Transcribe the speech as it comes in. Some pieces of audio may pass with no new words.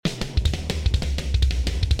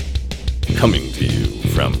Coming to you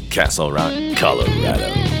from Castle Rock,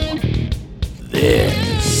 Colorado.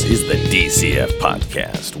 This is the DCF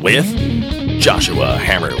podcast with Joshua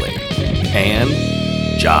Hammerling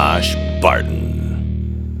and Josh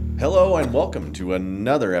Barton. Hello and welcome to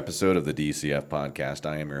another episode of the DCF podcast.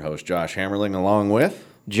 I am your host, Josh Hammerling, along with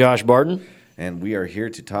Josh Barton. And we are here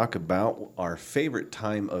to talk about our favorite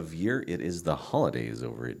time of year. It is the holidays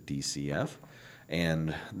over at DCF.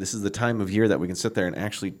 And this is the time of year that we can sit there and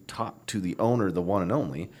actually talk to the owner, the one and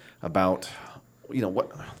only, about,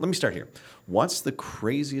 what. Let me start here. What's the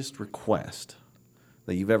craziest request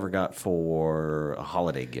that you've ever got for a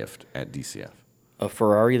holiday gift at DCF? A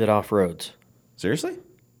Ferrari that off-roads. Seriously?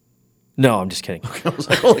 No, I'm just kidding. I was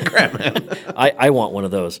like, holy crap, man. I want one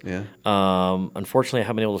of those. Yeah. Unfortunately, I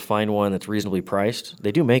haven't been able to find one that's reasonably priced.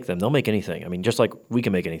 They do make them. They'll make anything. I mean, just like we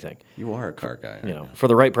can make anything. You are a car guy. For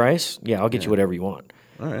the right price, I'll get you whatever you want.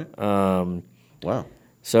 All right. Wow.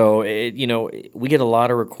 So, we get a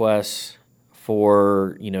lot of requests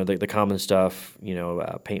for, the common stuff,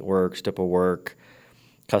 paint work, stipple work,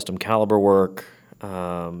 custom caliber work,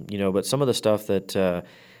 but some of the stuff that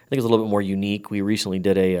I think is a little bit more unique. We recently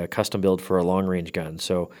did a custom build for a long-range gun.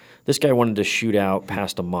 So this guy wanted to shoot out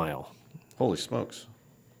past a mile. Holy smokes.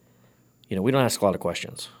 We don't ask a lot of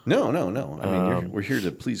questions. No. I mean, we're here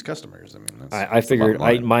to please customers. I mean, I figured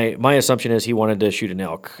my assumption is he wanted to shoot an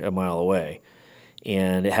elk a mile away,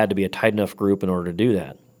 and it had to be a tight enough group in order to do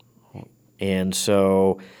that. And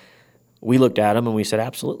so we looked at him and we said,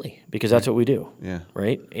 absolutely, because that's what we do. Yeah.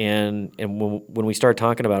 Right? And when we started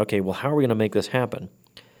talking about, okay, well, how are we going to make this happen?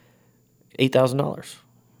 $8,000.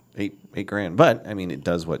 $8,000. But, I mean, it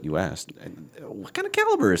does what you asked. What kind of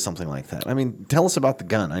caliber is something like that? I mean, tell us about the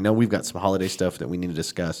gun. I know we've got some holiday stuff that we need to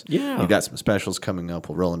discuss. Yeah. You've got some specials coming up.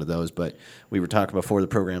 We'll roll into those. But we were talking before the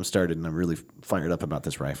program started, and I'm really fired up about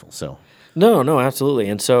this rifle. So No, absolutely.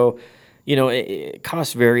 And so,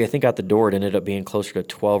 costs vary. I think out the door it ended up being closer to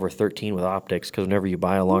 12 or 13 with optics, because whenever you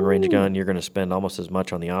buy a long-range gun, you're going to spend almost as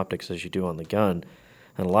much on the optics as you do on the gun.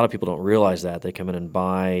 And a lot of people don't realize that. They come in and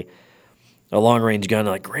buy a long-range gun,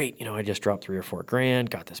 like, great, I just dropped $3,000 or $4,000,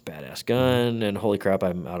 got this badass gun, and holy crap,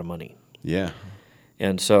 I'm out of money. Yeah.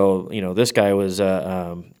 And so, this guy was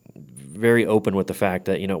very open with the fact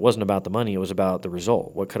that, it wasn't about the money, it was about the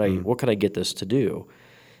result. What could I get this to do?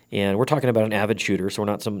 And we're talking about an avid shooter, so we're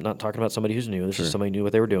not talking about somebody who's new. This is somebody who knew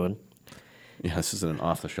what they were doing. Yeah, this isn't an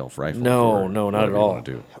off-the-shelf rifle. No, not at all.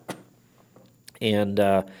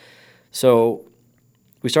 And so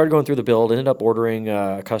we started going through the build, ended up ordering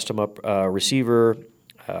a custom receiver,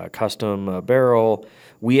 custom barrel.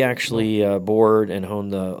 We actually bored and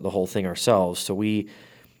honed the whole thing ourselves. So we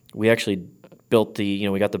actually built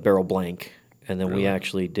we got the barrel blank, and then we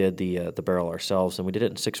actually did the barrel ourselves, and we did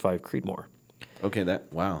it in 6.5 Creedmoor. Okay,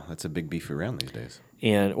 that's a big beefy round these days.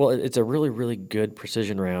 And, well, it's a really, really good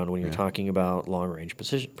precision round when you're talking about long-range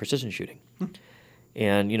precision shooting.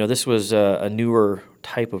 And, this was a newer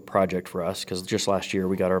type of project for us, because just last year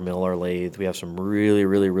we got our mill, our lathe. We have some really,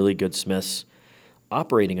 really, really good smiths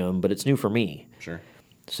operating them, but it's new for me. Sure.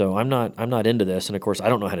 So I'm not into this, and of course I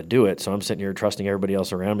don't know how to do it. So I'm sitting here trusting everybody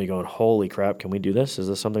else around me, going, "Holy crap, can we do this? Is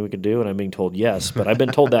this something we could do?" And I'm being told yes, but I've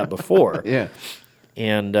been told that before. Yeah.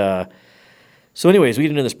 And so, anyways, we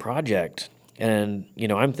get into this project. And,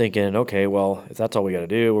 I'm thinking, okay, well, if that's all we got to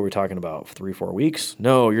do, what are we talking about, 3-4 weeks?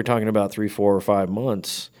 No, you're talking about 3, 4, or 5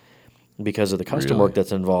 months because of the custom work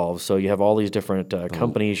that's involved. So you have all these different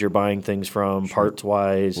companies you're buying things from,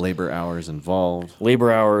 parts-wise. Labor hours involved.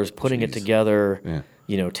 Putting it together,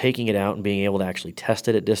 taking it out and being able to actually test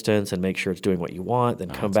it at distance and make sure it's doing what you want, then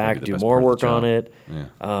come back, do more work on it.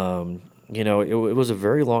 Yeah. It was a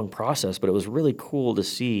very long process, but it was really cool to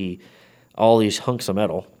see all these hunks of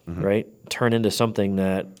metal, right, turn into something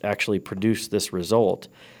that actually produced this result.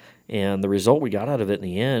 And the result we got out of it in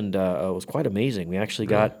the end was quite amazing. We actually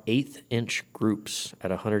got 1/8-inch groups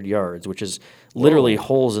at 100 yards, which is literally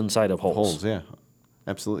holes inside of holes. Holes, yeah.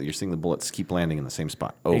 Absolutely. You're seeing the bullets keep landing in the same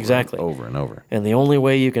spot over and over. And the only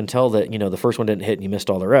way you can tell that, the first one didn't hit and you missed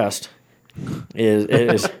all the rest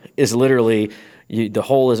is literally the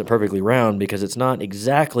hole isn't perfectly round, because it's not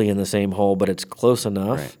exactly in the same hole, but it's close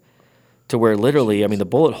enough to where literally, the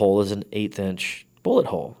bullet hole is an 1/8-inch bullet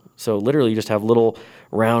hole. So literally you just have little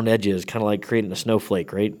round edges, kind of like creating a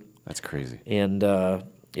snowflake, right? That's crazy. And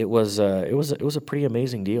it was a pretty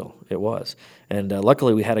amazing deal. It was. And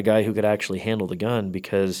luckily we had a guy who could actually handle the gun,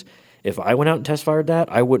 because if I went out and test fired that,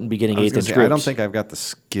 I wouldn't be getting 1/8-inch groups. I don't think I've got the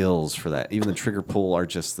skills for that. Even the trigger pull, or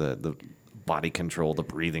just the body control, the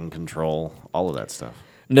breathing control, all of that stuff.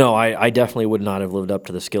 No, I definitely would not have lived up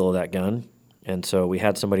to the skill of that gun. And so we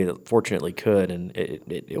had somebody that fortunately could, and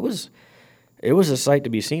it was It was a sight to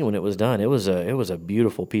be seen when it was done. It was a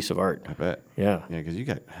beautiful piece of art. I bet. Yeah. Yeah, because you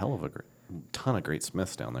got a hell of a ton of great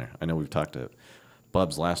smiths down there. I know we've talked to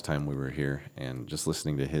Bubs last time we were here, and just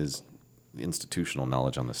listening to his institutional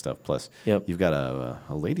knowledge on this stuff. Plus, you've got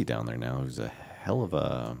a lady down there now who's a hell of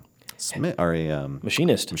a smith or a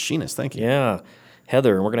machinist. Machinist, thank you. Yeah,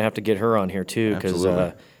 Heather, and we're gonna have to get her on here too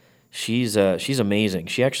because she's amazing.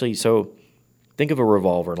 She actually think of a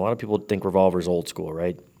revolver, and a lot of people think revolver's old school,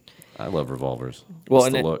 right? I love revolvers. Well,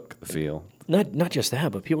 Just the look, the feel. Not just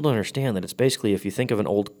that, but people don't understand that it's basically if you think of an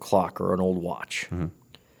old clock or an old watch,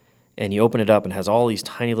 and you open it up and it has all these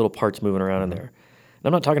tiny little parts moving around in there. And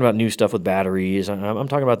I'm not talking about new stuff with batteries. I'm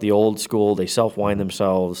talking about the old school. They self-wind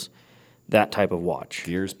themselves. That type of watch.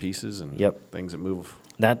 Gears, pieces, and things that move.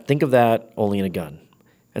 Think of that only in a gun,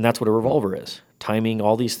 and that's what a revolver is. Timing,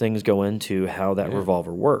 all these things go into how that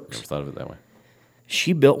revolver works. Never thought of it that way.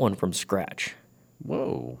 She built one from scratch.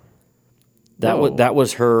 Whoa. That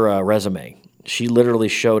was her resume. She literally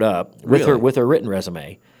showed up with her written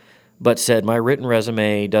resume, but said, "My written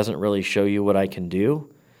resume doesn't really show you what I can do.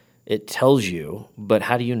 It tells you, but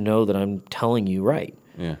how do you know that I'm telling you right?"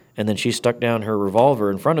 Yeah. And then she stuck down her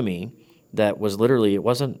revolver in front of me. That was literally, it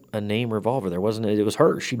wasn't a name revolver. It was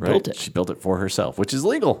hers. She built it. She built it for herself, which is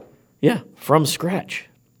legal. Yeah, from scratch.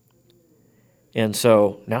 And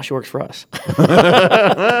so now she works for us.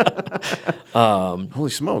 Holy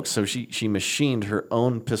smokes! So she machined her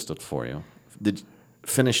own pistol for you.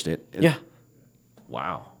 Finished it. Yeah.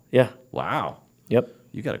 Wow. Yeah. Wow. Yep.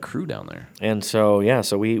 You got a crew down there. And so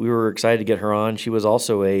we were excited to get her on. She was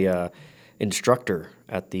also a instructor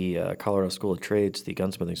at the Colorado School of Trades, the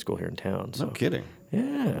gunsmithing school here in town. So. No kidding.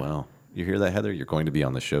 Yeah. Wow. You hear that, Heather? You're going to be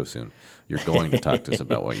on the show soon. You're going to talk to us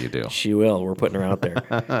about what you do. She will. We're putting her out there.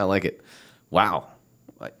 I like it. Wow.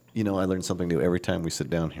 I learn something new every time we sit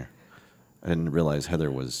down here. I didn't realize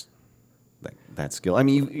Heather was that skilled. I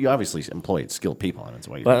mean, you obviously employed skilled people, and that's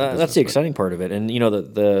why you're in the business, that's the exciting part of it. And,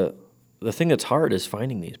 the thing that's hard is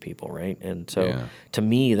finding these people, right? And so to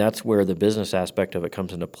me, that's where the business aspect of it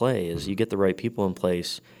comes into play is you get the right people in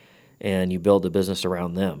place and you build the business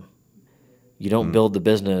around them. You don't build the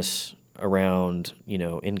business around,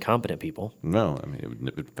 incompetent people. No, I mean,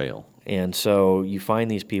 it would fail. And so you find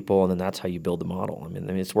these people, and then that's how you build the model. I mean,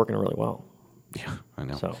 it's working really well. Yeah, I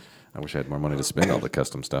know. So. I wish I had more money to spend all the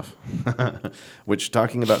custom stuff. Which,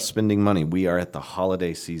 talking about spending money, we are at the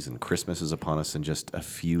holiday season. Christmas is upon us in just a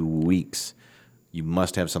few weeks. You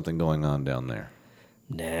must have something going on down there.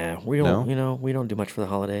 Nah, we don't. No? We don't do much for the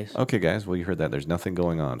holidays. Okay, guys. Well, you heard that. There's nothing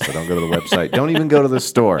going on, so don't go to the website. Don't even go to the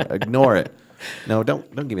store. Ignore it. No,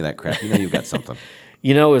 don't give me that crap. You've got something.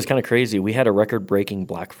 It was kind of crazy. We had a record-breaking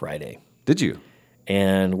Black Friday. Did you?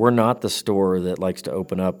 And we're not the store that likes to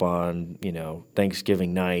open up on,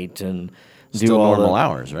 Thanksgiving night and do all normal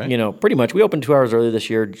hours, right? Pretty much. We opened 2 hours early this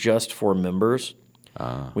year just for members.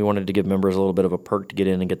 We wanted to give members a little bit of a perk to get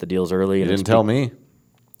in and get the deals early. You didn't tell me.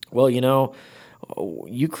 Well,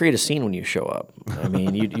 you create a scene when you show up. I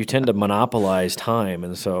mean, you tend to monopolize time,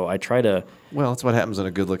 and so I try to. Well, that's what happens when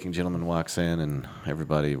a good-looking gentleman walks in, and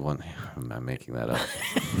everybody. I'm making that up.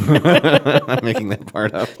 I'm making that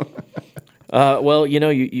part up. Well,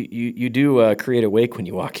 you do create a wake when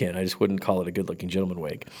you walk in. I just wouldn't call it a good-looking gentleman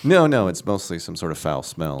wake. No, it's mostly some sort of foul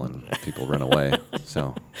smell, and people run away.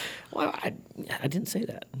 So. Well, I didn't say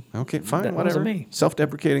that. Okay, fine, that whatever. Wasn't me.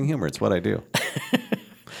 Self-deprecating humor. It's what I do.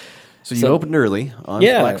 So you opened early on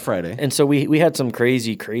Black Friday. And so we had some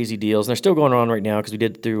crazy, crazy deals. And they're still going on right now because we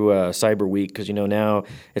did through Cyber Week because, now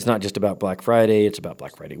it's not just about Black Friday. It's about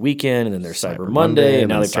Black Friday weekend. And then there's Cyber Monday. And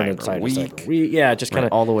now they've turned it Cyber Week. Yeah, just kind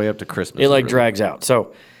of. All the way up to Christmas. It drags out.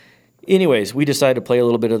 So anyways, we decided to play a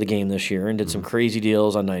little bit of the game this year and did some crazy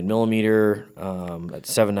deals on 9mm at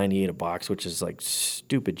 $7.98 a box, which is like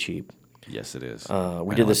stupid cheap. Yes, it is.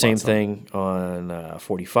 We did the same thing on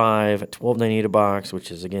 45 at $12.98 a box,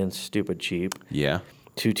 which is, again, stupid cheap. Yeah.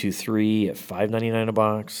 223 at $5.99 a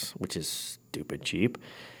box, which is stupid cheap.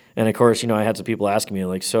 And, of course, I had some people asking me,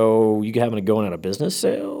 like, so you having a going out of business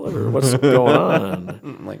sale or what's going on?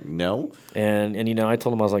 I'm like, no. And I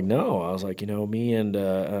told them, I was like, no. I was like, me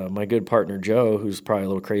and my good partner Joe, who's probably a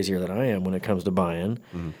little crazier than I am when it comes to buying,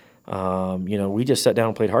 we just sat down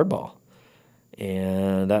and played hardball.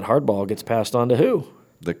 And that hardball gets passed on to who?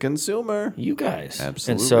 The consumer. You guys.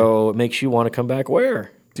 Absolutely. And so it makes you want to come back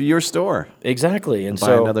where? To your store. Exactly. And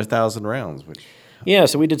buy another 1,000 rounds. Yeah,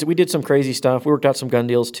 so we did some crazy stuff. We worked out some gun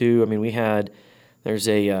deals too. I mean, there's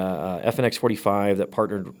a FNX 45 that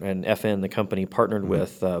partnered, and FN, the company, partnered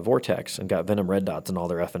with Vortex and got Venom red dots in all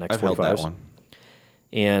their FNX 45s. I've held that one.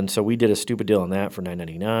 And so we did a stupid deal on that for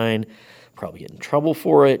 $9.99. probably get in trouble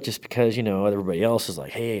for it just because, everybody else is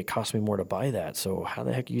like, hey, it cost me more to buy that. So how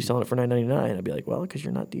the heck are you selling it for $9.99? I'd be like, well, because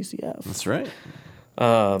you're not DCF. That's right.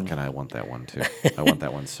 God, I want that one too. I want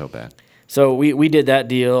that one so bad. So we did that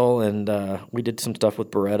deal, and we did some stuff with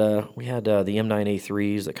Beretta. We had the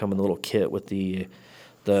M9A3s that come in the little kit with the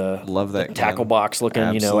Love that the tackle gun. box looking,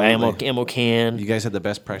 Absolutely. ammo can. You guys had the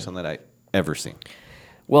best price on that I ever seen.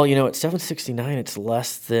 Well, at $769, it's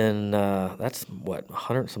less than that's what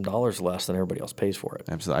 $100 some dollars less than everybody else pays for it.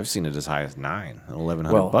 Absolutely, I've seen it as high as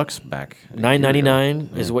 $1,100 back.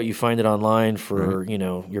 $9.99 is what you find it online for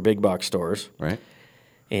your big box stores, Right.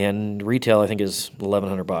 and retail I think is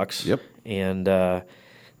 $1,100. Yep. And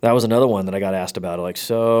that was another one that I got asked about. Like,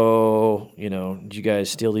 so did you guys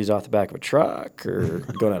steal these off the back of a truck or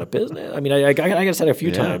going out of business? I mean, I got said it a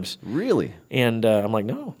few times. Really? And I'm like,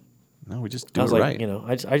 no. No, we just do I was it like,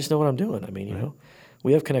 right. I just know what I'm doing. I mean,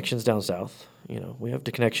 we have connections down south. We have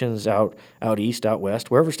the connections out east, out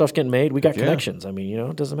west, wherever stuff's getting made. We got connections. I mean,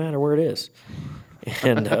 it doesn't matter where it is.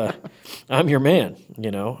 And I'm your man.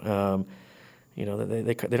 They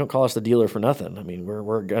don't call us the dealer for nothing. I mean,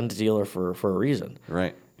 we're a gun dealer for a reason.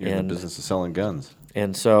 Right. You're in the business of selling guns.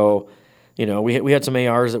 And so, we had some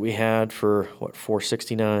ARs that we had for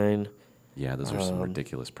 $469. Yeah, those are some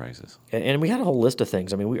ridiculous prices. And we had a whole list of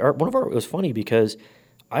things. I mean, it was funny because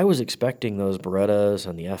I was expecting those Berettas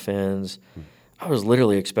and the FNs. I was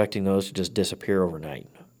literally expecting those to just disappear overnight.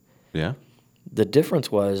 Yeah. The difference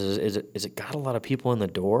is it got a lot of people in the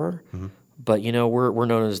door, but we're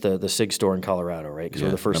known as the SIG store in Colorado, right? Because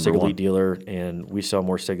we're the first SIG Elite dealer, and we sell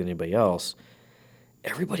more SIG than anybody else.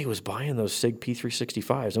 Everybody was buying those SIG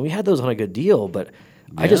P365s, and we had those on a good deal, but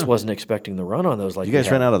I just wasn't expecting the run on those. Like you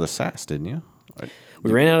guys ran out of the SAS, didn't you?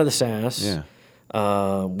 We ran out of the SAS.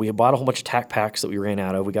 Yeah. We had bought a whole bunch of tack packs that we ran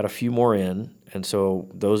out of. We got a few more in, and so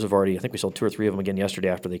those have already. I think we sold 2 or 3 of them again yesterday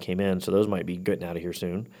after they came in. So those might be getting out of here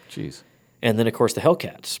soon. Jeez. And then of course the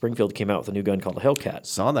Hellcats. Springfield came out with a new gun called the Hellcat.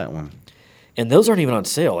 Saw that one. And those aren't even on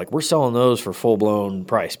sale. Like, we're selling those for full blown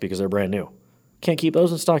price because they're brand new. Can't keep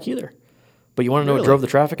those in stock either. But you want to know what drove the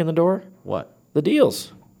traffic in the door? What? The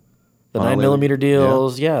deals. The 9mm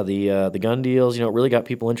deals, the gun deals. It really got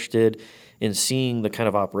people interested in seeing the kind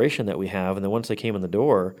of operation that we have. And then once they came in the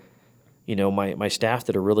door, my staff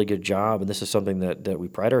did a really good job, and this is something that we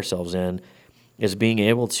pride ourselves in, is being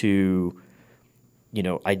able to,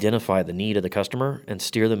 identify the need of the customer and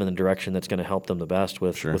steer them in the direction that's going to help them the best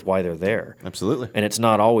with why they're there. Absolutely. And it's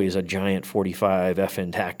not always a giant 45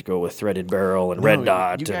 FN Tactical with threaded barrel and red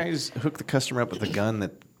dot. You guys hook the customer up with the gun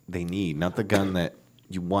that they need, not the gun that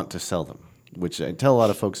you want to sell them. Which I tell a lot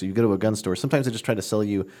of folks, you go to a gun store, sometimes they just try to sell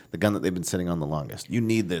you the gun that they've been sitting on the longest. You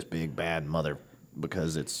need this big, bad mother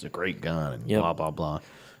because it's a great gun and blah, blah, blah.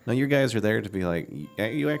 Now, your guys are there to be like,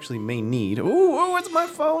 you actually may need, it's my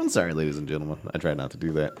phone. Sorry, ladies and gentlemen. I try not to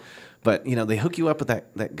do that. But, they hook you up with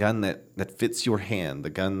that gun that fits your hand, the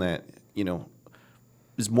gun that,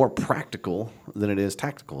 is more practical than it is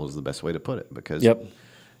tactical is the best way to put it. Because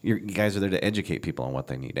you guys are there to educate people on what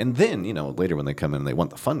they need. And then, later when they come in and they want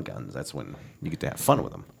the fun guns, that's when you get to have fun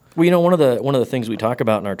with them. Well, one of the things we talk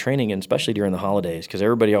about in our training, and especially during the holidays, because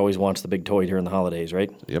everybody always wants the big toy during the holidays, right?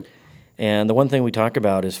 Yep. And the one thing we talk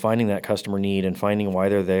about is finding that customer need and finding why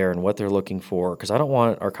they're there and what they're looking for. Because I don't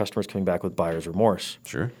want our customers coming back with buyer's remorse.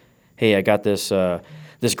 Sure. Hey, I got this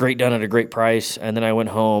great gun at a great price, and then I went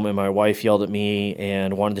home and my wife yelled at me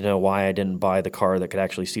and wanted to know why I didn't buy the car that could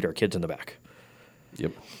actually seat our kids in the back.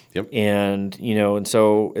 Yep. And, and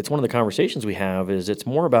so it's one of the conversations we have is it's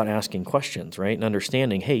more about asking questions, right? And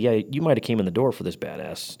understanding, hey, you might have came in the door for this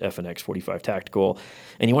badass FNX 45 Tactical,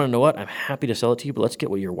 and you want to know what? I'm happy to sell it to you, but let's get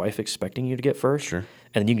what your wife expecting you to get first. Sure.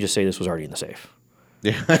 And then you can just say this was already in the safe.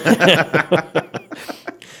 Yeah.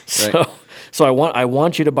 So I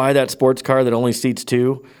want you to buy that sports car that only seats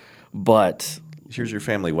 2, but here's your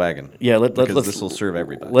family wagon. Yeah, because this will serve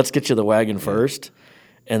everybody. Let's get you the wagon first.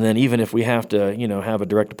 And then even if we have to, have a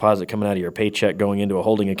direct deposit coming out of your paycheck going into a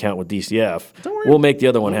holding account with DCF, we'll make the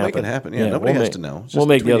other one happen. Make it happen. Yeah, nobody has to know. We'll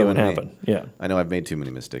make the other one happen. Yeah. I know I've made too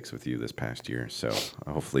many mistakes with you this past year, so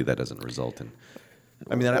hopefully that doesn't result in.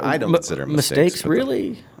 I mean, I don't consider them mistakes.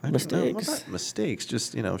 Really? Mistakes? No, not mistakes.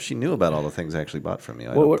 Just, she knew about all the things I actually bought from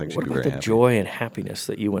you. I don't think think she'd be very happy. What about the joy and happiness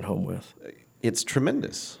that you went home with? It's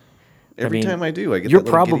tremendous. Every time I do, I get you're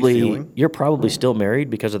that little giddy feeling. You're probably still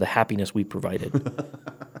married because of the happiness we provided.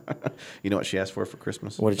 You know what she asked for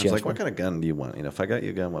Christmas? What did she ask for? What kind of gun do you want? If I got you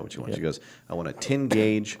a gun, what would you want? She goes, I want a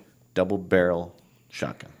 10-gauge double barrel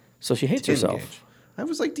shotgun. So she hates herself. Gauge. I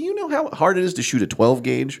was like, do you know how hard it is to shoot a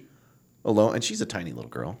 12-gauge alone? And she's a tiny little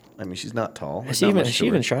girl. I mean, she's not tall. Has she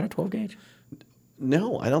even shot a 12-gauge?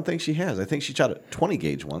 No, I don't think she has. I think she shot a 20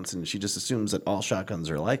 gauge once, and she just assumes that all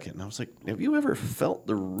shotguns are like it. And I was like, have you ever felt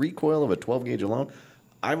the recoil of a 12 gauge alone?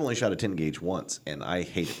 I've only shot a 10 gauge once, and I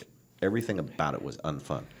hated it. Everything about it was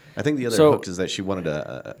unfun. I think the other hook is that she wanted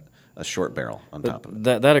a short barrel on top of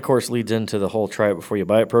it. That, of course, leads into the whole try it before you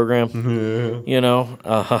buy it program,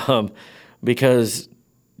 because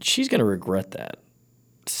she's going to regret that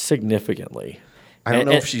significantly. I don't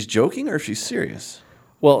know if she's joking or if she's serious.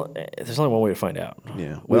 Well, there's only one way to find out.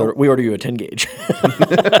 Yeah. We order you a 10 gauge.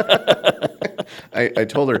 I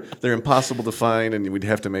told her they're impossible to find, and we'd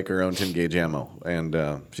have to make our own 10 gauge ammo.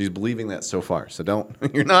 And she's believing that so far. So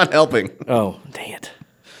you're not helping. Oh, dang it.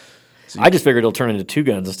 I just figured it'll turn into 2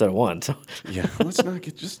 guns instead of 1. So. Yeah, let's not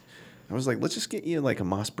I was like, let's just get you like a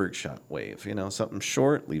Mossberg shot wave. Something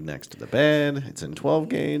short, leave next to the bed. It's in 12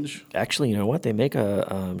 gauge. Actually, you know what? They make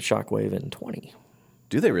a shockwave in 20.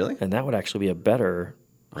 Do they really? And that would actually be a better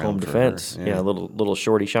home for defense. her, yeah. A little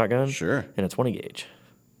shorty shotgun. Sure. And a 20 gauge.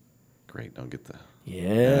 Great. I'll get that.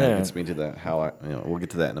 Yeah. That gets me to that. We'll get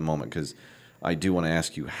to that in a moment because I do want to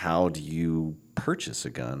ask you, how do you purchase a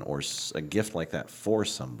gun or a gift like that for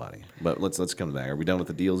somebody? But let's come to that. Are we done with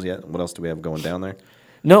the deals yet? What else do we have going down there?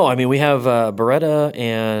 No, I mean, we have Beretta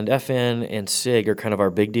and FN and SIG are kind of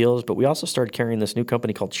our big deals, but we also started carrying this new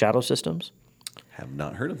company called Shadow Systems. Have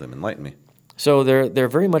not heard of them. Enlighten me. So they're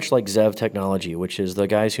very much like ZEV Technology, which is the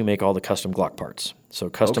guys who make all the custom Glock parts. So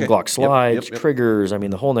custom Glock slides, Yep. triggers, I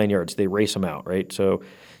mean, the whole 9 yards. They race them out, right? So you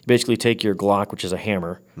basically take your Glock, which is a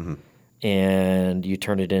hammer, and you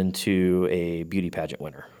turn it into a beauty pageant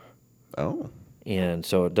winner. Oh. And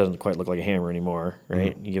so it doesn't quite look like a hammer anymore,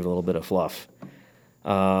 right? You give it a little bit of fluff.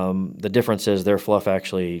 The difference is their fluff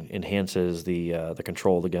actually enhances the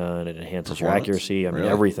control of the gun. It enhances your accuracy. I mean,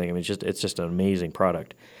 everything. I mean, it's just an amazing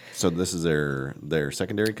product. So this is their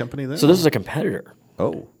secondary company then? So this is a competitor.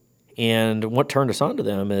 Oh. And what turned us on to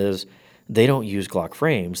them is they don't use Glock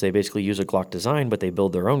frames. They basically use a Glock design, but they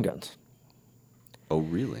build their own guns. Oh,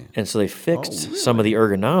 really? And so they fixed some of the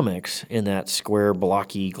ergonomics in that square,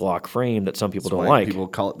 blocky Glock frame that some people don't like. People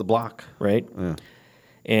call it the block. Right? Yeah.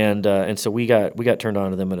 And so we got turned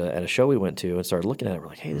on to them at a show we went to and started looking at it. We're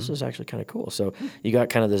like, hey, this is actually kind of cool. So you got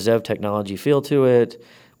kind of the ZEV technology feel to it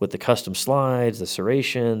with the custom slides, the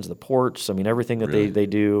serrations, the ports. I mean, everything that they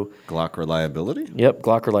do. Glock reliability? Yep,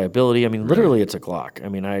 Glock reliability. I mean, literally it's a Glock. I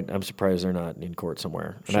mean, I'm surprised they're not in court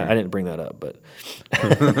somewhere. And I didn't bring that up, but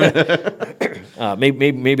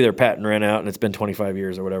maybe their patent ran out and it's been 25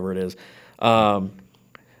 years or whatever it is.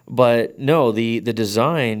 But no, the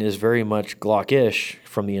design is very much Glock-ish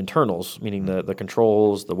from the internals, meaning the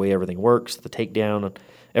controls, the way everything works, the takedown,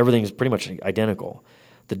 everything's pretty much identical.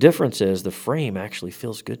 The difference is the frame actually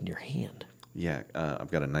feels good in your hand. Yeah,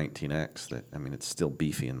 I've got a 19X that, I mean, it's still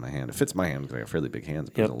beefy in my hand. It fits my hand because I got fairly big hands.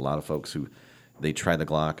 But there's a lot of folks who, they try the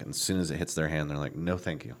Glock, and as soon as it hits their hand, they're like, no,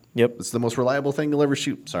 thank you. Yep. It's the most reliable thing you'll ever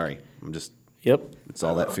shoot. Sorry. It's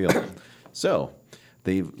all that feel. So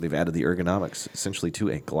they've added the ergonomics essentially to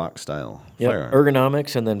a Glock-style firearm.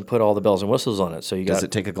 Ergonomics, and then put all the bells and whistles on it. So Does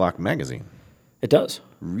it take a Glock magazine? It does.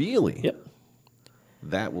 Really? Yep.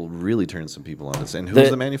 That will really turn some people on this. And who's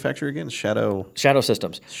the manufacturer again? Shadow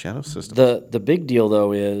Systems. Shadow Systems. The big deal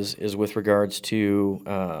though is with regards to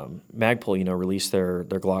Magpul. Released their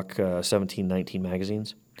Glock 17-19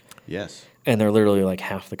 magazines. Yes. And they're literally like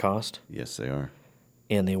half the cost. Yes, they are.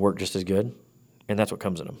 And they work just as good. And that's what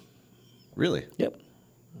comes in them. Really? Yep.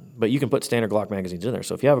 But you can put standard Glock magazines in there.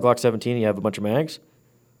 So if you have a Glock 17 and you have a bunch of mags,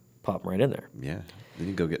 pop them right in there. Yeah. Then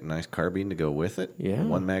you go get a nice carbine to go with it. Yeah.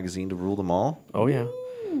 One magazine to rule them all. Oh, yeah.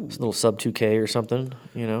 It's a little sub 2K or something,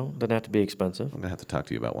 Doesn't have to be expensive. I'm going to have to talk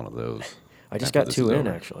to you about one of those. I just got 2 in,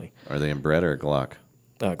 actually. Are they in Beretta or Glock?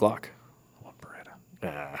 Glock. What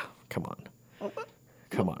Beretta? Come on.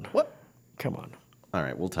 Come on. What? Come on. All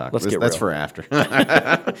right, we'll talk. That's real. For after.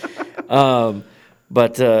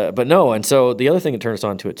 But no, and so the other thing that turns us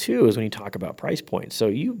on to it too is when you talk about price points. So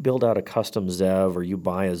you build out a custom ZEV or you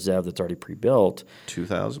buy a ZEV that's already pre-built.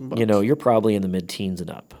 $2,000. You're probably in the mid-teens and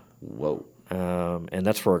up. Whoa. And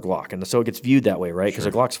that's for a Glock, and so it gets viewed that way, right? Because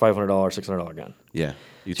a Glock's $500, $600 gun. Yeah,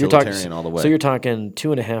 utilitarian all the way. So you're talking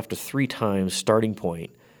 2.5 to 3 times starting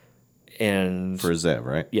point, and for a ZEV,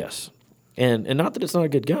 right? Yes, and not that it's not a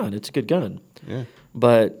good gun; it's a good gun. Yeah.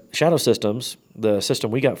 But Shadow Systems, the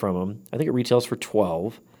system we got from them, I think it retails for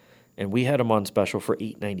 $12, and we had them on special for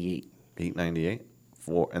 $898. $898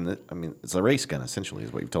 it's a race gun essentially,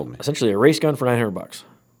 is what you've told me. Essentially, a race gun for $900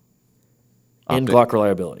 in Glock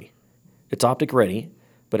reliability. It's optic ready,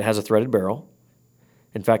 but it has a threaded barrel.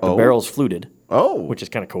 In fact, the barrel's fluted. Which is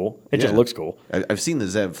kind of cool. It just looks cool. I've seen the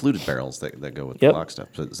ZEV fluted barrels that go with the Glock stuff.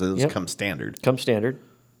 So those come standard. Come standard.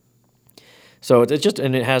 So it's just,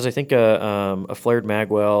 and it has, I think, a flared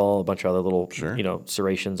magwell, a bunch of other little,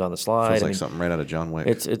 serrations on the slide. Feels like something right out of John Wick.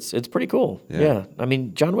 It's pretty cool. Yeah. I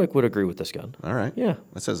mean, John Wick would agree with this gun. All right. Yeah.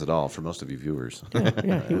 That says it all for most of you viewers.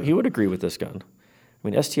 He would agree with this gun. I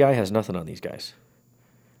mean, STI has nothing on these guys.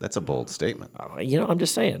 That's a bold statement. I'm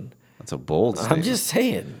just saying. That's a bold statement. I'm just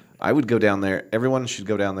saying. I would go down there. Everyone should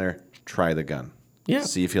go down there, try the gun. Yeah.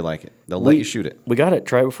 See if you like it. They'll let you shoot it. We got it.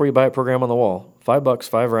 Try it before you buy it. Program on the wall. $5,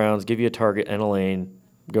 5 rounds, give you a target and a lane.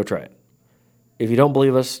 Go try it. If you don't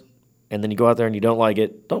believe us, and then you go out there and you don't like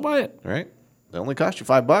it, don't buy it. All right. They only cost you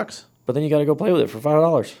 $5. But then you got to go play with it for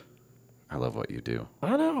 $5. I love what you do.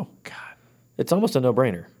 I know. God. It's almost a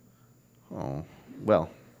no-brainer. Oh, well,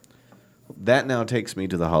 that now takes me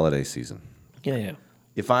to the holiday season. Yeah.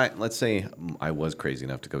 If let's say I was crazy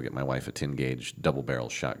enough to go get my wife a 10-gauge double-barrel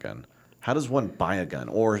shotgun, how does one buy a gun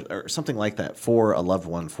or something like that for a loved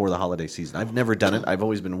one for the holiday season? I've never done it. I've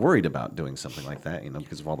always been worried about doing something like that,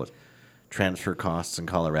 because of all the transfer costs in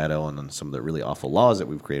Colorado and then some of the really awful laws that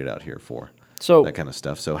we've created out here for that kind of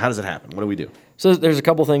stuff. So how does it happen? What do we do? So there's a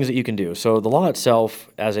couple things that you can do. So the law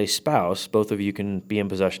itself, as a spouse, both of you can be in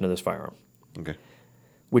possession of this firearm. Okay.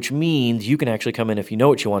 Which means you can actually come in, if you know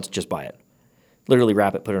what you want, just buy it. Literally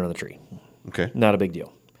wrap it, put it on the tree. Okay. Not a big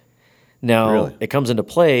deal. Now, It comes into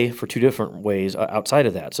play for two different ways outside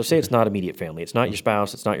of that. So say it's not immediate family. It's not your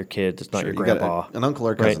spouse. It's not your kids. It's not your grandpa. Got an uncle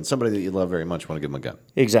or cousin, somebody that you love very much, want to give them a gun.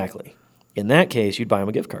 Exactly. In that case, you'd buy them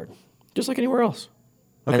a gift card, just like anywhere else.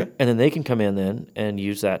 Okay. And then they can come in then and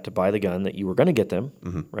use that to buy the gun that you were going to get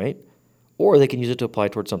them, right? Or they can use it to apply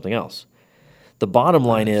towards something else. The bottom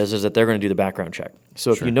line is that they're going to do the background check.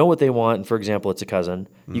 So if you know what they want, and for example, it's a cousin,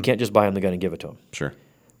 you can't just buy them the gun and give it to them. Sure.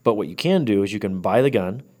 But what you can do is you can buy the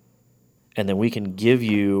gun, and then we can give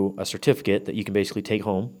you a certificate that you can basically take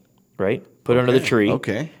home, right? Put it under the tree.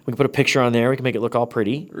 Okay. We can put a picture on there. We can make it look all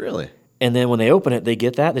pretty. Really? And then when they open it, they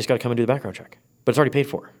get that. They just got to come and do the background check. But it's already paid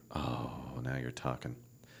for. Oh, now you're talking.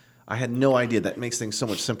 I had no idea. That makes things so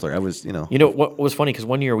much simpler. I was, You know what was funny? Because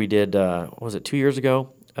one year we did, was it 2 years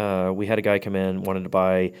ago? We had a guy come in, wanted to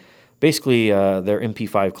buy basically their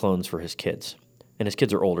MP5 clones for his kids. And his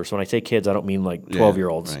kids are older. So when I say kids, I don't mean like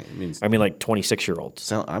 12-year-olds. Right. I mean like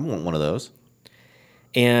 26-year-olds. I want one of those.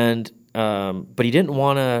 And but he didn't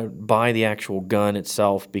want to buy the actual gun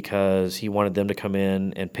itself because he wanted them to come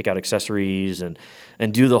in and pick out accessories and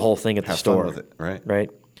do the whole thing at the store. Have fun with it, right? Right.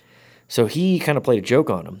 So he kind of played a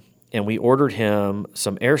joke on him, and we ordered him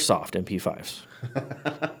some airsoft MP5s.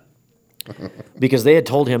 Because they had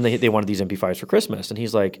told him they wanted these MP5s for Christmas, and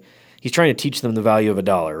he's trying to teach them the value of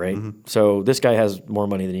 $1, right? Mm-hmm. So this guy has more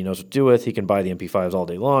money than he knows what to do with. He can buy the MP5s all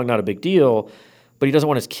day long, not a big deal, but he doesn't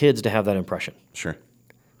want his kids to have that impression. Sure.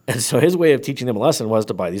 And so his way of teaching them a lesson was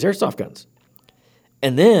to buy these airsoft guns.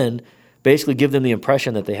 And then basically give them the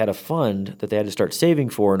impression that they had a fund that they had to start saving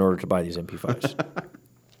for in order to buy these MP5s.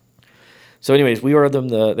 So anyways, we ordered them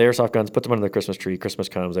the airsoft guns, put them under the Christmas tree. Christmas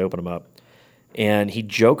comes, they open them up. And he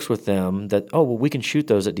jokes with them that, oh, well, we can shoot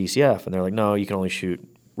those at DCF. And they're like, no, you can only shoot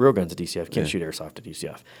real guns at DCF. You can't shoot airsoft at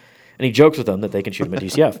DCF. And he jokes with them that they can shoot them at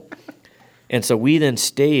DCF. And so we then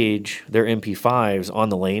stage their MP5s on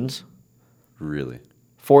the lanes. Really?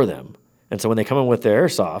 For them. And so when they come in with their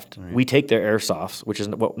airsoft, we take their airsofts, which is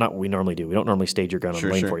not what we normally do. We don't normally stage your gun on the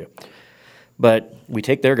lane for you. But we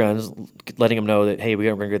take their guns, letting them know that, hey,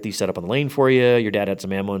 we're going to get these set up on the lane for you. Your dad had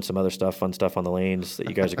some ammo and some other stuff, fun stuff on the lanes that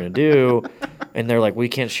you guys are going to do. And they're like, we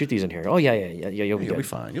can't shoot these in here. Oh, yeah, you'll be good. You'll be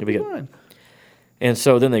fine. You'll be fine. And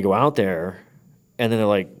so then they go out there, and then they're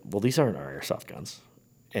like, well, these aren't our airsoft guns.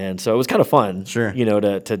 And so it was kind of fun,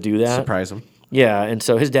 to do that. Surprise them. Yeah, and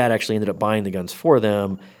so his dad actually ended up buying the guns for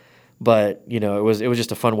them. But, it was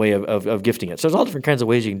just a fun way of gifting it. So there's all different kinds of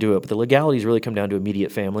ways you can do it, but the legalities really come down to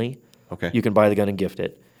immediate family. Okay. You can buy the gun and gift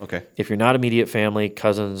it. Okay. If you're not immediate family,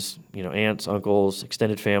 cousins, aunts, uncles,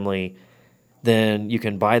 extended family, then you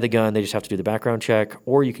can buy the gun. They just have to do the background check,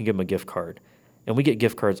 or you can give them a gift card. And we get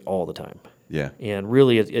gift cards all the time. Yeah. And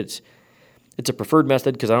really, it's a preferred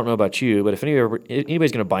method because I don't know about you, but if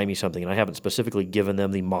anybody's going to buy me something and I haven't specifically given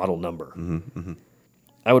them the model number,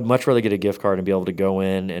 I would much rather get a gift card and be able to go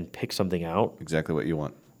in and pick something out. Exactly what you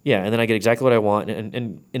want. Yeah, and then I get exactly what I want,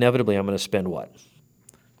 and inevitably I'm going to spend what?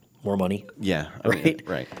 More money? Yeah.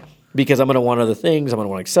 Right. Because I'm going to want other things. I'm going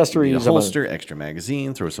to want accessories. You need a holster, extra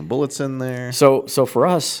magazine, throw some bullets in there. So for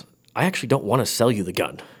us, I actually don't want to sell you the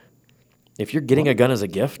gun. If you're getting a gun as a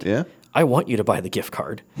gift, I want you to buy the gift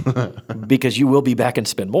card because you will be back and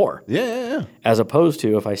spend more. Yeah. As opposed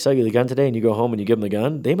to if I sell you the gun today and you go home and you give them the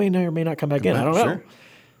gun, they may or may not come back in. I don't know. Sure.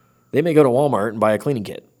 They may go to Walmart and buy a cleaning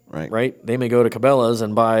kit. Right. They may go to Cabela's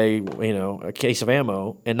and buy, a case of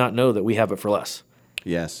ammo and not know that we have it for less.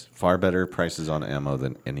 Yes, far better prices on ammo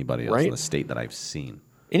than anybody else in Right? the state that I've seen.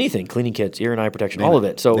 Anything, cleaning kits, ear and eye protection, Name all it. of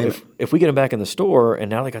it. So Name if we get them back in the store and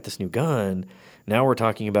now they got this new gun, now we're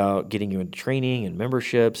talking about getting you into training and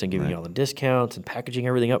memberships and giving you all the discounts and packaging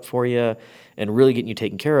everything up for you and really getting you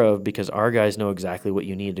taken care of because our guys know exactly what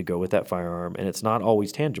you need to go with that firearm, and it's not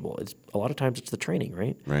always tangible. It's a lot of times it's the training,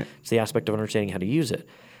 right? Right. It's the aspect of understanding how to use it.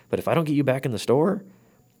 But if I don't get you back in the store,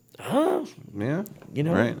 Yeah. you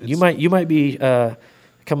know, Right. you might be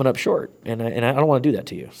coming up short, and I don't want to do that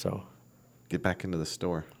to you. So Get back into the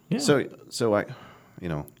store. Yeah. So I,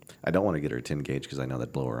 I don't want to get her a 10 gauge because I know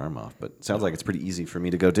that'd blow her arm off. But it sounds like it's pretty easy for me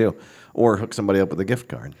to go do, or hook somebody up with a gift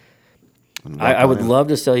card. I would love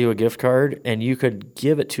to sell you a gift card, and you could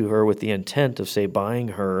give it to her with the intent of, say, buying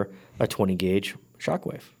her a 20 gauge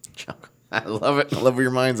shockwave, I love it. I love where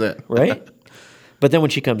your mind's at. right? But then when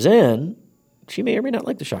she comes in, she may or may not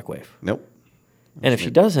like the shockwave, Nope. and if she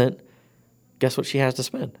doesn't, guess what she has to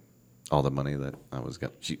spend? All the money that I was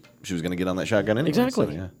got. She was going to get on that shotgun anyway. Exactly.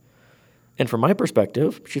 So, yeah. And from my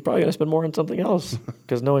perspective, she's probably going to spend more on something else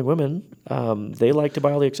because knowing women, they like to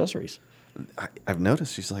buy all the accessories. I've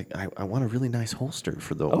noticed she's like, I want a really nice holster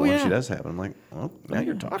for the one yeah. she does have. And I'm like, well, now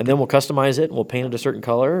you're talking. And then we'll customize it and we'll paint it a certain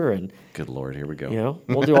color, and Good Lord, here we go.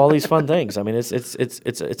 we'll do all these fun things. I mean,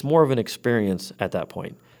 it's more of an experience at that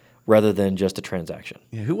point rather than just a transaction.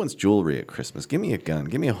 Yeah, who wants jewelry at Christmas? Give me a gun.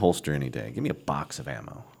 Give me a holster any day. Give me a box of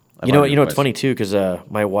ammo. You know what's funny too, because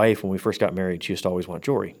my wife, when we first got married, she used to always want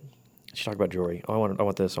jewelry. She talked about jewelry. Oh, I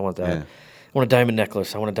want this. I want that. Yeah. I want a diamond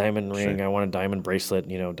necklace. I want a diamond ring. I want a diamond bracelet.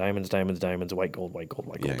 Diamonds, diamonds, diamonds. White gold, white gold,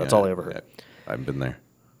 white gold. Yeah, That's yeah, all I ever heard. yeah. I've been there.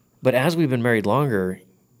 But as we've been married longer,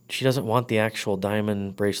 she doesn't want the actual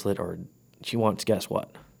diamond bracelet, or she wants, guess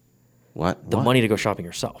what? What? The money to go shopping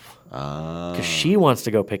herself. Ah. Because she wants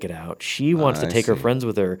to go pick it out. She wants to I take her see. friends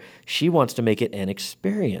with her. She wants to make it an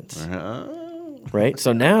experience. Uh-huh. Right?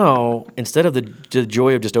 So now, instead of the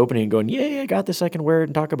joy of just opening and going, yay, I got this, I can wear it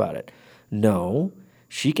and talk about it. No,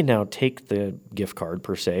 she can now take the gift card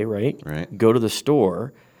per se, right? Right. Go to the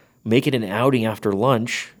store, make it an outing after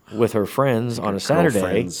lunch with her friends on a Saturday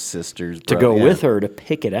Girlfriends, sisters, to bro- go yeah. with her to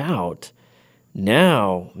pick it out.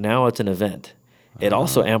 Now it's an event. It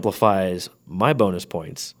also amplifies my bonus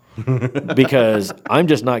points because I'm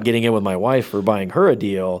just not getting in with my wife for buying her a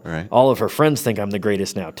deal. Right. All of her friends think I'm the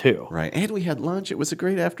greatest now too. Right. And we had lunch. It was a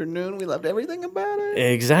great afternoon. We loved everything about it.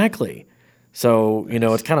 Exactly. So,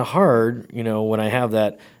 it's kind of hard, when I have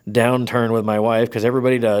that downturn with my wife, because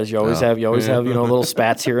everybody does. You always have, little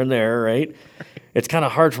spats here and there, right? It's kind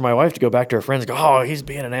of hard for my wife to go back to her friends and go, oh, he's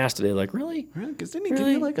being an ass today. Like, really? Really? Because didn't he Really?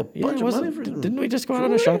 give you like a Yeah, bunch of money wasn't- for Didn't we just go out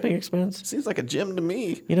on a shopping expense? Seems like a gym to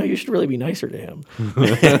me. You should really be nicer to him.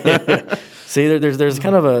 See, there's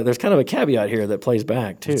kind of a caveat here that plays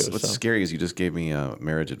back too. What's scary is you just gave me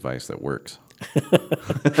marriage advice that works.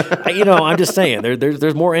 I'm just saying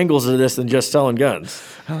there's more angles to this than just selling guns.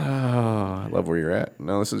 Oh, I love where you're at.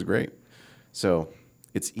 No, this is great. So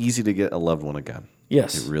it's easy to get a loved one a gun.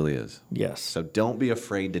 Yes. It really is. Yes. So don't be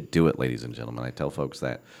afraid to do it, ladies and gentlemen. I tell folks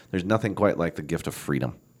that there's nothing quite like the gift of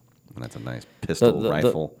freedom. And that's a nice pistol,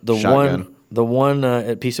 rifle, shotgun. The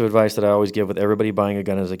one piece of advice that I always give with everybody buying a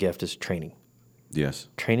gun as a gift is training. Yes.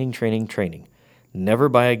 Training. Never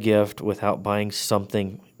buy a gift without buying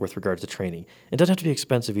something with regards to training. It doesn't have to be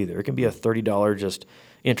expensive either. It can be a $30 just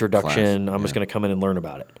introduction. Class, I'm just yeah. going to come in and learn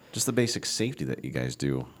about it. Just the basic safety that you guys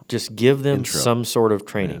do. Just give them Intro. some sort of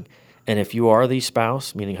training. And if you are the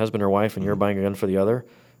spouse, meaning husband or wife, and you're buying a gun for the other,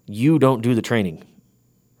 you don't do the training.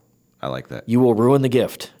 I like that. You will ruin the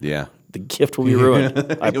gift. Yeah. The gift will be ruined. I You'll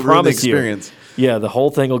ruin the promise you. experience. Yeah, the whole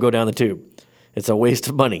thing will go down the tube. It's a waste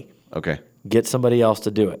of money. Okay. Get somebody else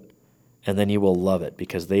to do it, and then you will love it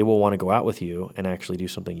because they will want to go out with you and actually do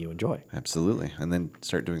something you enjoy. Absolutely. And then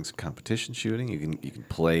start doing some competition shooting. You can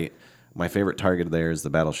play. My favorite target there is the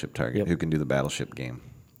battleship target. Yep. Who can do the battleship game?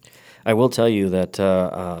 I will tell you that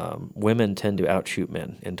women tend to outshoot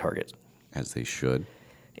men in targets. As they should.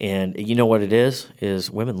 And you know what it is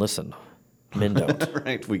women listen. Men don't.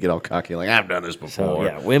 Right. We get all cocky like, I've done this before. So,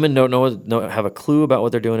 yeah, women don't have a clue about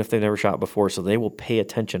what they're doing if they've never shot before, so they will pay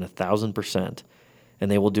attention 1,000%,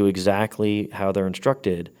 and they will do exactly how they're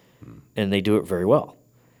instructed, and they do it very well.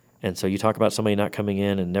 And so you talk about somebody not coming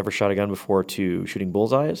in and never shot a gun before to shooting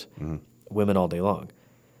bullseyes, women all day long.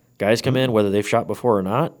 Guys come in, whether they've shot before or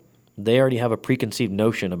not, they already have a preconceived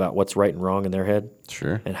notion about what's right and wrong in their head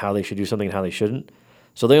Sure. and how they should do something and how they shouldn't.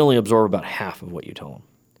 So they only absorb about half of what you tell them.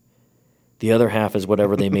 The other half is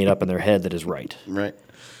whatever they made up in their head that is right. Right.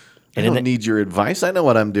 I don't need your advice. I know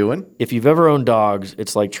what I'm doing. If you've ever owned dogs,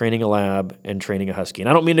 it's like training a lab and training a husky. And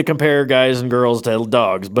I don't mean to compare guys and girls to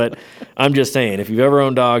dogs, but I'm just saying, if you've ever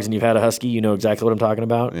owned dogs and you've had a husky, you know exactly what I'm talking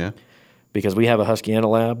about. Yeah. Because we have a husky and a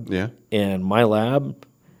lab. Yeah. And my lab,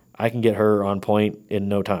 I can get her on point in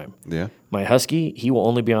no time. Yeah. My husky, he will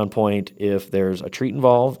only be on point if there's a treat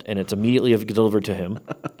involved and it's immediately delivered to him.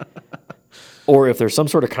 Or if there's some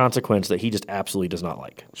sort of consequence that he just absolutely does not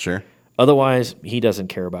like. Sure. Otherwise, he doesn't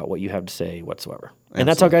care about what you have to say whatsoever. And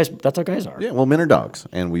that's how guys are. Yeah, well, men are dogs,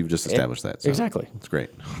 and we've just established that. So exactly. It's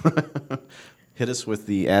great. Hit us with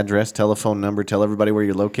the address, telephone number. Tell everybody where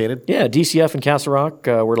you're located. Yeah, DCF in Castle Rock.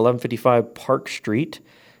 We're at 1155 Park Street,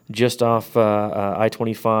 just off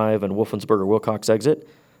I-25 and Wolfensburger Wilcox exit.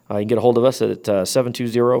 You can get a hold of us at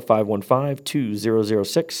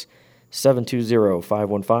 720-515-2006,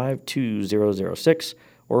 720-515-2006,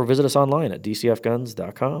 or visit us online at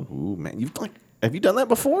dcfguns.com. Ooh, man, have you done that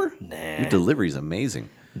before? Nah. Your delivery's amazing.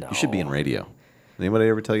 No. You should be in radio. Anybody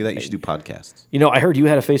ever tell you that? You should do podcasts. You know, I heard you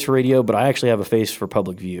had a face for radio, but I actually have a face for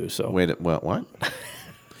public view. So What?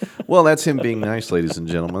 Well, that's him being nice, ladies and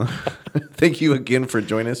gentlemen. Thank you again for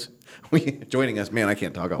joining us. Man, I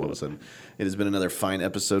can't talk all of a sudden. It has been another fine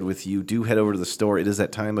episode with you. Do head over to the store. It is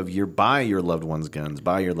that time of year. Buy your loved ones guns.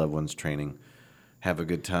 Buy your loved ones training. Have a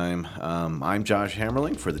good time. I'm Josh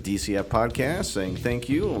Hammerling for the DCF podcast, saying thank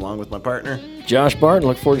you, along with my partner, Josh Barton.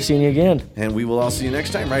 Look forward to seeing you again. And we will all see you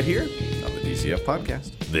next time right here on the DCF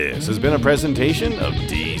podcast. This has been a presentation of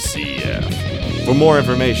DCF. For more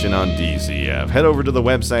information on DCF, head over to the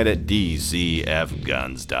website at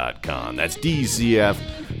dcfguns.com. That's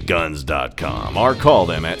dcfguns.com. Or call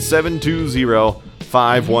them at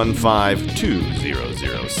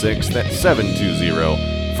 720-515-2006. That's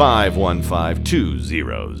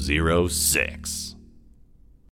 720-515-2006.